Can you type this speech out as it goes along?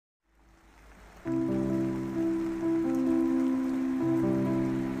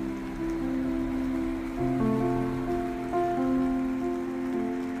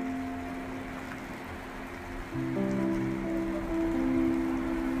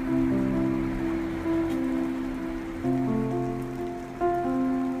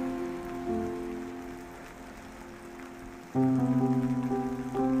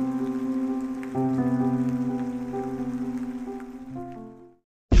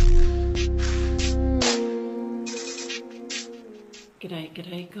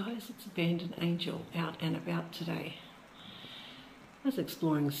G'day guys, it's Abandoned Angel out and about today. As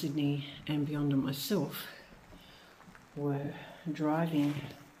exploring Sydney and beyond and myself were driving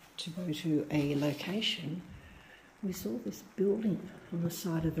to go to a location, we saw this building on the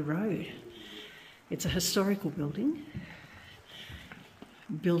side of the road. It's a historical building,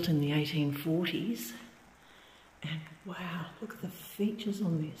 built in the 1840s, and wow, look at the features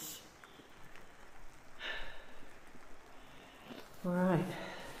on this. All right,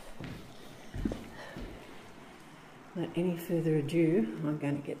 without any further ado, I'm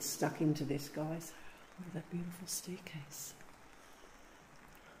going to get stuck into this, guys. Look at that beautiful staircase.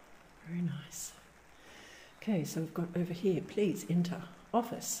 Very nice. Okay, so we've got over here, please enter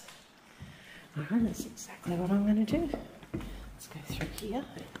office. All right, that's exactly what I'm going to do. Let's go through here.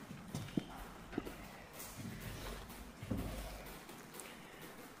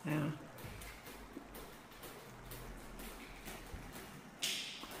 Now,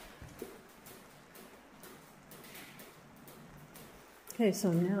 okay, so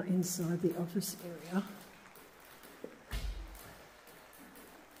I'm now inside the office area.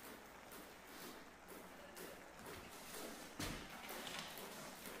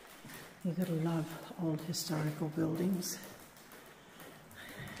 You've got to love old historical buildings.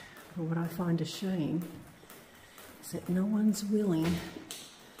 But what I find a shame is that no one's willing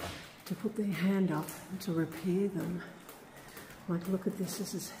to put their hand up to repair them. Like, look at this,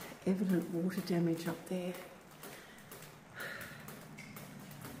 this is evident water damage up there.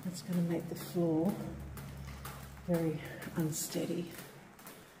 That's going to make the floor very unsteady.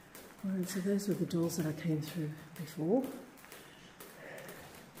 Alright, so those were the doors that I came through before.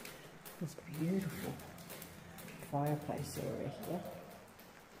 This beautiful fireplace area here.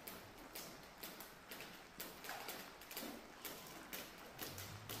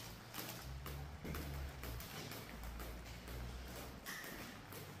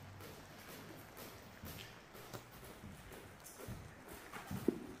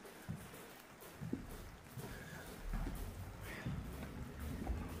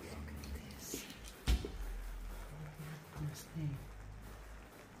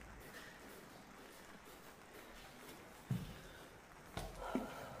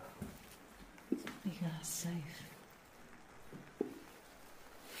 Safe.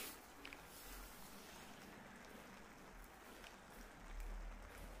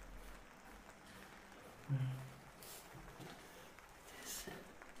 This.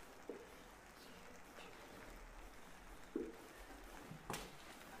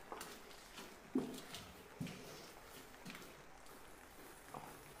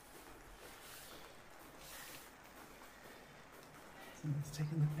 Someone's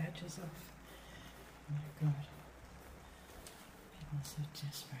taking the badges off. Oh my God, people are so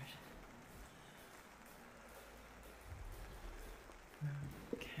desperate.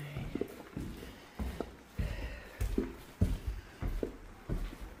 Okay.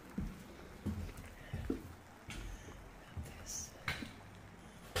 This.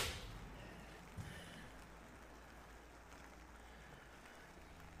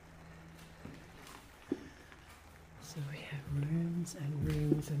 So we have rooms and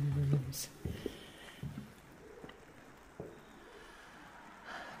rooms and rooms.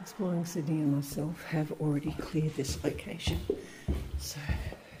 Exploring Sydney and myself have already cleared this location, so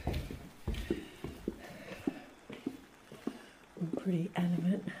I'm pretty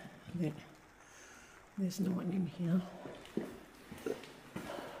adamant that there's no one in here.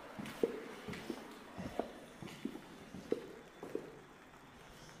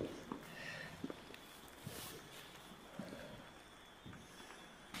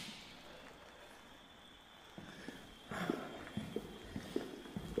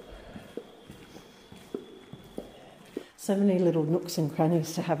 So many little nooks and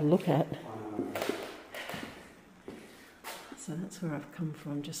crannies to have a look at. So that's where I've come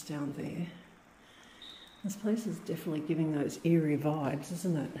from, just down there. This place is definitely giving those eerie vibes,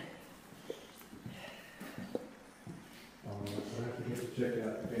 isn't it? So don't forget to check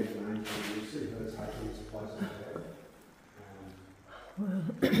out the Abandoned Angel. You see those hutchings places there. Well,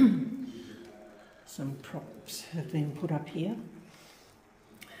 some props have been put up here.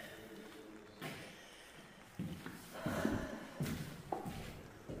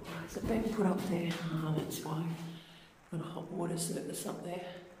 Is it being put up there? Oh, that's why. Got a hot water service up there.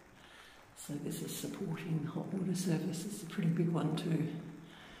 So this is supporting hot water service. It's a pretty big one too.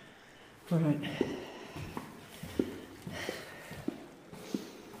 Right.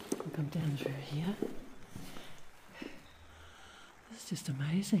 I'll come down through here. It's just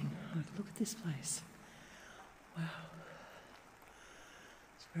amazing. Like, look at this place. Wow.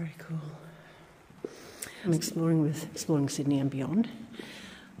 It's very cool. I'm exploring with Exploring Sydney and Beyond.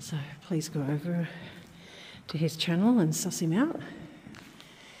 So please go over to his channel and suss him out.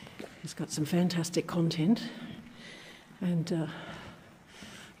 He's got some fantastic content. And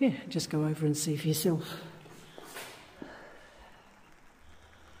yeah, just go over and see for yourself.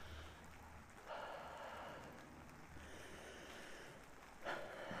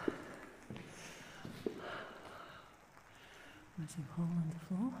 Massive hole in the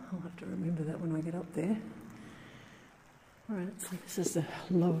floor. I'll have to remember that when I get up there. Alright, so this is the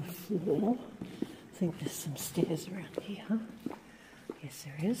lower floor. I think there's some stairs around here. Yes,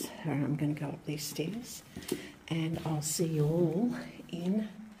 there is. Alright, I'm going to go up these stairs and I'll see you all in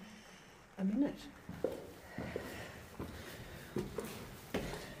a minute.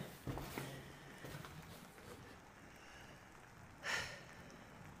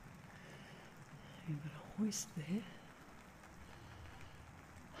 You've got a hoist there.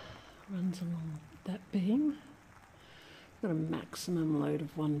 Runs along that beam. Got a maximum load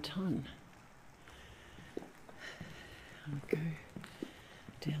of 1 ton. I'll go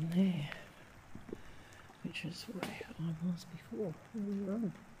down there, which is where I was before.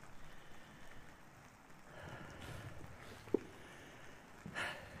 Run.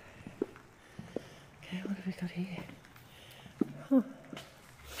 Okay, what have we got here? Huh.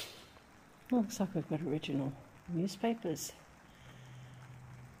 Looks like we've got original newspapers.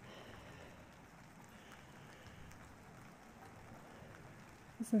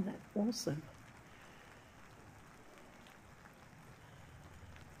 Isn't that awesome?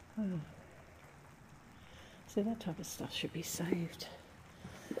 Oh. See, that type of stuff should be saved.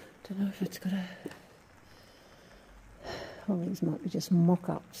 Don't know if it's got a... Well, these might be just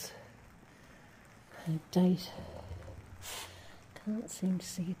mock-ups. A date. Can't seem to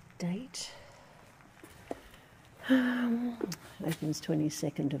see a date. Opens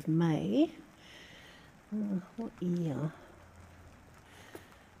 22nd of May. What year?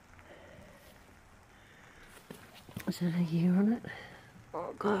 Is that a year on it?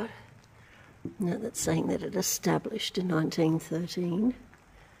 Oh God. No, that's saying that it established in 1913.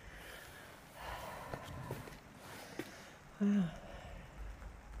 Wow.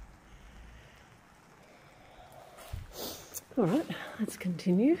 All right, let's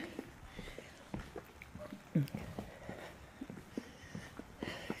continue. Go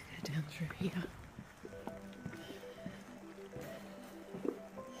down through here.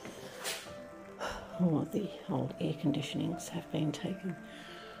 All of the old air conditionings have been taken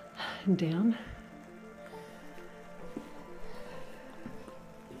down.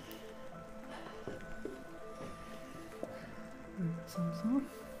 Some sort.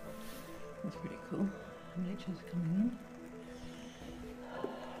 That's pretty cool. Nature's coming in.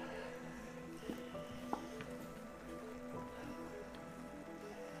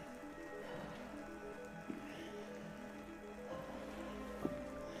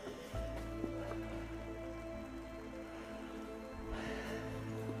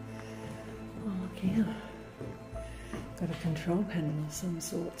 Yeah, got a control panel of some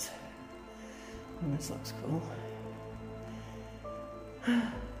sorts. Oh, this looks cool.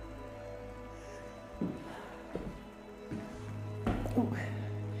 Oh,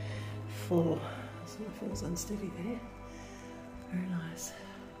 floor. Sort of feels unsteady there. Very nice.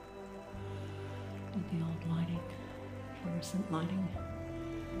 With the old lighting, fluorescent lighting.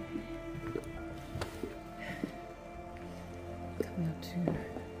 Coming up to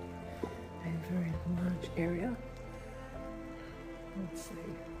a very large area. Let's see.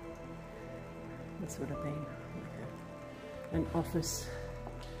 This would have been like an office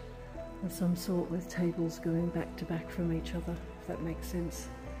of some sort with tables going back to back from each other, if that makes sense.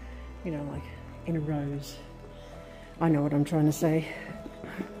 You know, like in rows. I know what I'm trying to say.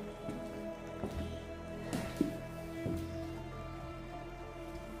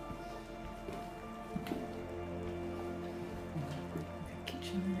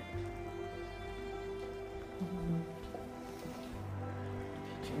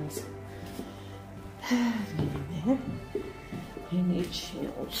 There. You need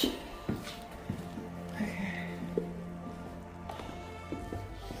shields. Okay.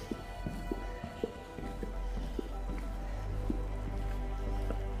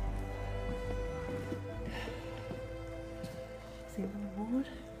 See the ward?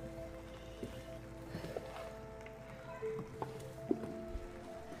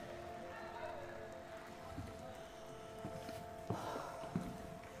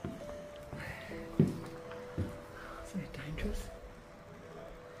 Dangerous.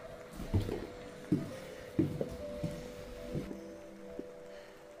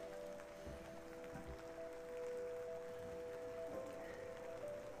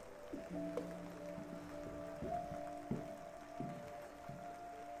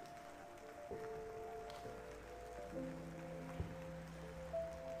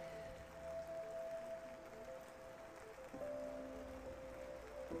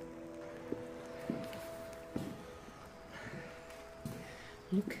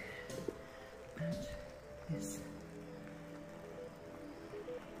 Look at this.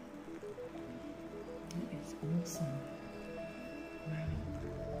 That is awesome. Wow.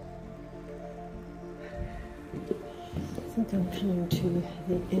 I think I'm coming to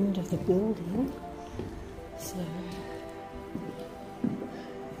the end of the building, so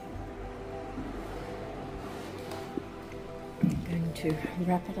I'm going to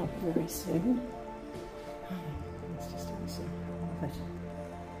wrap it up very soon. Oh, it's just awesome. I love it.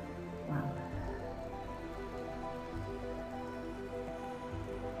 Wow.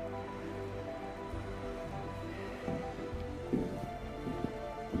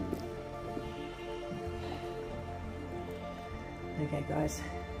 Okay guys,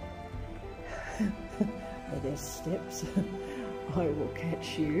 there's steps. I will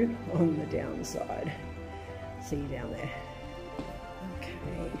catch you on the downside. See you down there.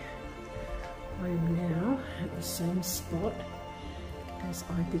 Okay, I'm now at the same spot as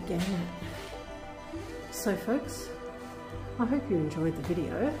I began at. So folks, I hope you enjoyed the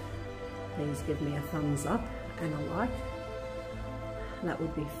video. Please give me a thumbs up and a like. That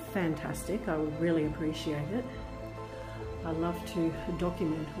would be fantastic. I would really appreciate it. I love to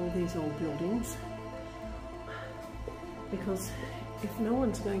document all these old buildings because if no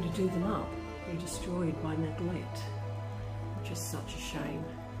one's going to do them up, they're destroyed by neglect, which is such a shame,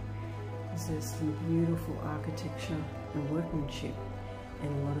 because there's some beautiful architecture and workmanship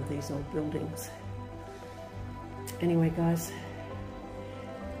in a lot of these old buildings. Anyway guys,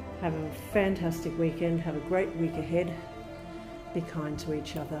 have a fantastic weekend, have a great week ahead, be kind to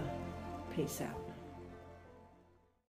each other, peace out.